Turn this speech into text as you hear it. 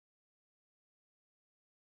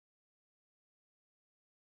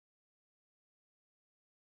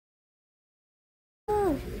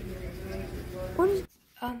What is,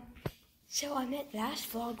 so I meant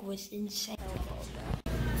last vlog was insane.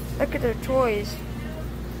 Look at their toys.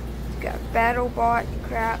 It's got BattleBot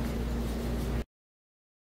crap.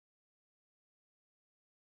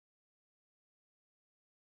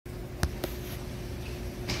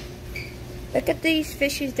 Look at these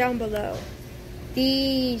fishes down below.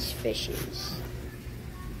 These fishes.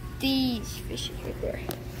 These fishes right there.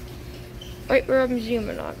 Right where I'm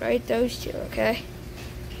zooming on, right? Those two, okay?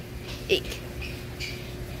 Eat.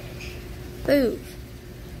 Move.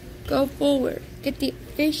 Go forward. Get the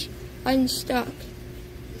fish unstuck.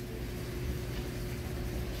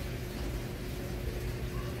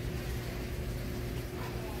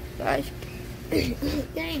 Guys,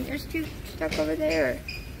 dang, there's two stuck over there.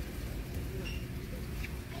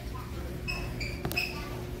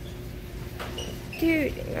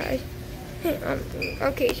 Dude, guys.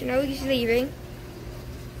 Okay, so now he's leaving.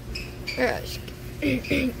 Yes.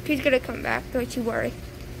 He's gonna come back, don't you worry.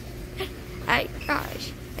 Hey,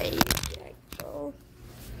 guys. Hey, go.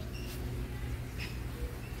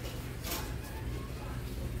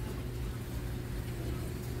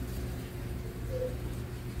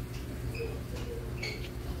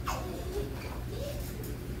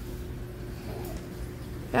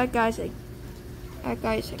 That guy's a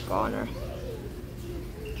goner.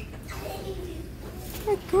 Oh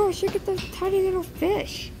my gosh, look at those tiny little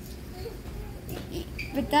fish.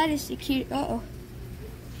 But that is the cute. Uh-oh.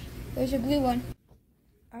 There's a blue one.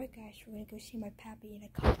 Alright guys, we're gonna go see my pappy in a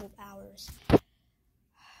couple of hours.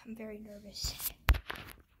 I'm very nervous.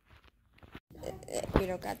 We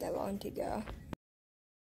don't got that long to go.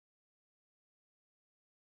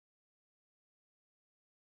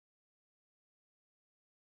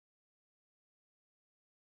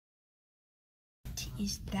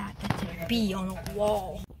 Is that's a bee on a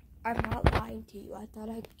wall. I'm not lying to you. I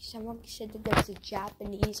thought someone said that there was a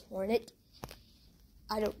Japanese hornet.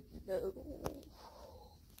 I don't know.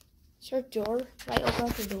 Is there a door? Can I open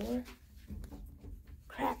up the door?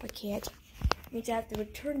 Crap, I can't. Means I have to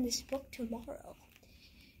return this book tomorrow.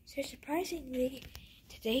 So surprisingly,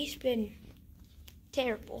 today's been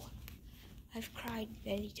terrible. I've cried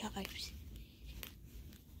many times.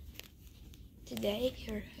 Today,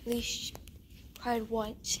 or at least cried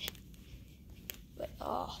once. But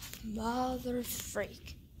oh, mother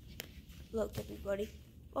freak. Look everybody,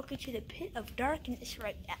 welcome to the pit of darkness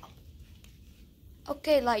right now.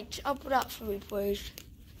 Okay, lights, open it up for me please.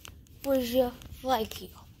 Where's your light here?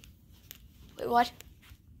 Wait, what?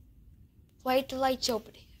 Wait, the lights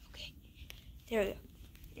open. Okay, there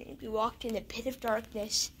we go. We walked in the pit of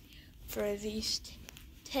darkness for at least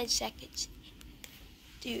 10 seconds.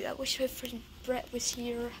 Dude, I wish my friend Brett was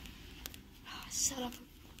here. Oh, son of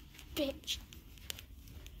a bitch.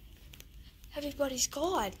 Everybody's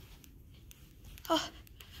gone. Oh,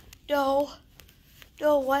 no.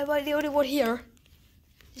 No, why am I the only one here?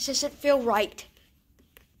 This doesn't feel right.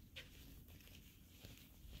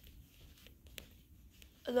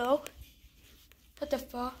 Hello? What the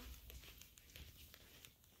fuck?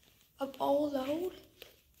 I'm all alone?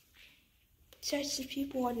 Besides the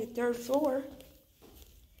people on the 3rd floor.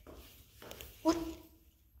 What?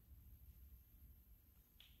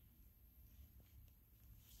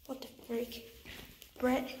 What the freak?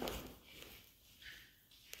 Brett?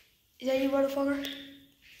 Is that you, motherfucker?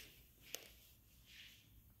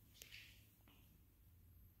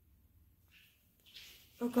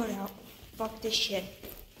 We're going out. Fuck this shit.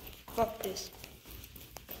 Fuck this.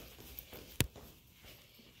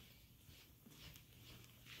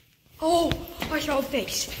 Oh, I saw a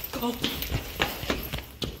face. Go.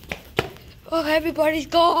 Oh, everybody's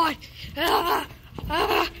gone. Ah,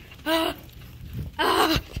 ah, ah,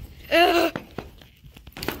 ah, ah,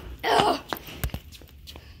 ah.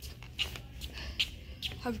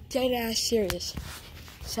 I'm dead ass serious.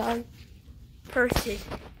 Some person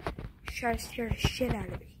trying to scare the shit out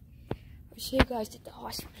of me. I'll see you guys at the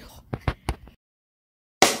hospital.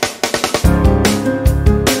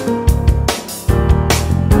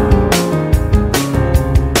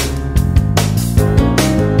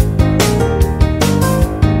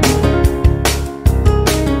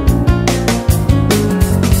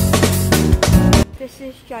 This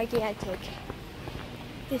is gigantic.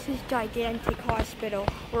 This is gigantic hospital.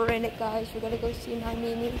 We're in it, guys. We're gonna go see my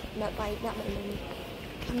Mimi. Not my Mimi.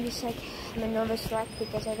 I'm just like, I'm a nervous wreck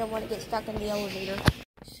because I don't want to get stuck in the elevator.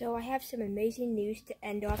 So I have some amazing news to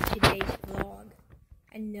end off today's vlog.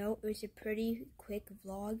 I know it was a pretty quick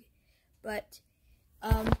vlog, but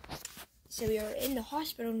so we are in the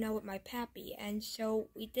hospital now with my pappy, and so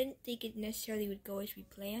we didn't think it necessarily would go as we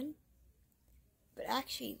planned, but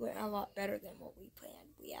actually it went a lot better than what we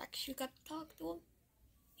planned. We actually got to talk to him.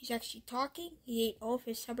 He's actually talking. He ate all of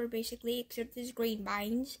his supper basically, except his green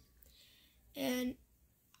beans. And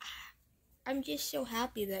I'm just so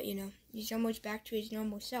happy that, he's almost back to his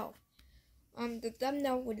normal self. The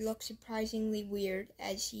thumbnail would look surprisingly weird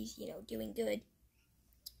as he's, doing good.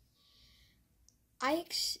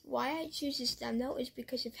 Why I choose this thumbnail is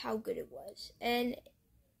because of how good it was. And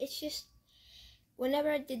it's just,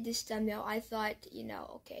 whenever I did this thumbnail, I thought,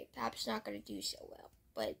 okay, Pap's not going to do so well.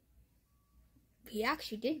 But he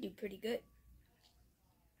actually did do pretty good.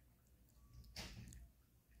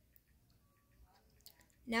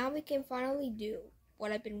 Now we can finally do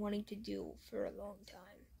what I've been wanting to do for a long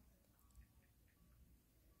time.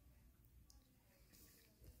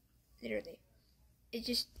 Literally.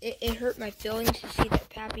 It hurt my feelings to see that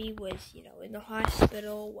Pappy was, in the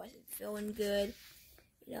hospital, wasn't feeling good,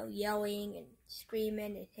 yelling and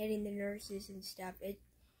screaming and hitting the nurses and stuff. It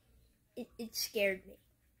scared me.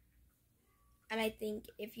 And I think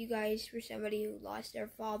if you guys were somebody who lost their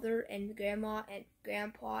father and grandma and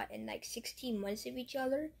grandpa in like 16 months of each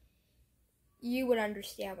other, you would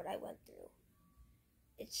understand what I went through.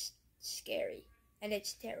 It's scary and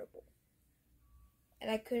it's terrible. And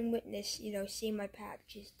I couldn't witness, seeing my pap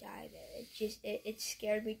just die there. It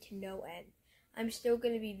scared me to no end. I'm still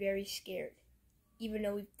going to be very scared, even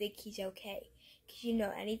though we think he's okay.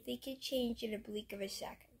 Because, anything can change in a blink of a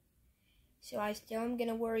second. So I still am going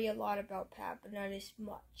to worry a lot about Pap, but not as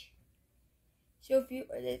much. So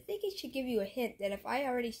I think it should give you a hint that if I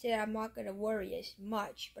already said I'm not going to worry as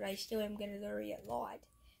much, but I still am going to worry a lot,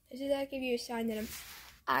 does that give you a sign that I'm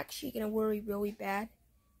actually going to worry really bad?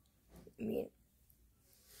 I mean,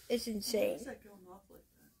 it's insane. Why is that going off like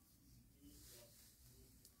that?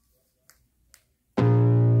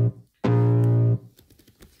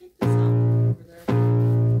 Take this out over there.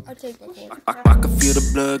 I'll take my phone. I can feel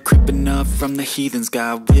the blood creeping up from the heathens.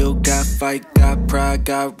 Got will, got fight, got pride,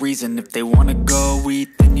 got reason. If they wanna go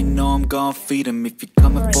eat, then I'm gon' feed them. If you're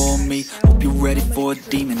coming for me, hope you're ready for a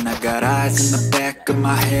demon. I got eyes in the back of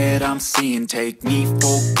my head, I'm seeing. Take me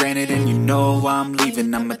for granted and I'm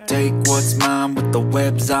leaving. I'ma take what's mine with the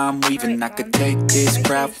webs I'm weaving. I could take this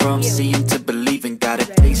crowd from seeing to believing. Got a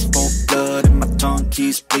taste for blood and my tongue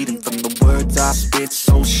keeps bleeding from the words I spit.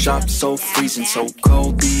 So sharp, so freezing, so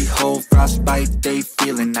cold. Behold, frostbite they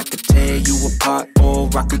feeling. I could tear you apart or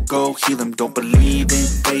I could go heal them. Don't believe in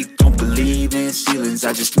fate, don't believe in ceilings.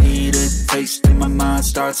 I just need a taste and my mind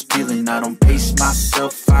starts peeling. I don't pace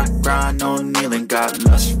myself, I grind on kneeling. Got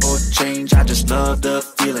lust for change, I just love the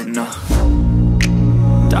feeling.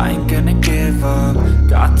 I ain't gonna give up.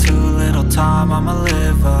 Got too little time, I'ma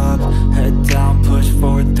live up. Head down, push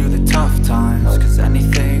forward through the tough times. Cause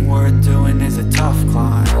anything worth doing is a tough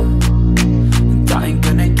climb.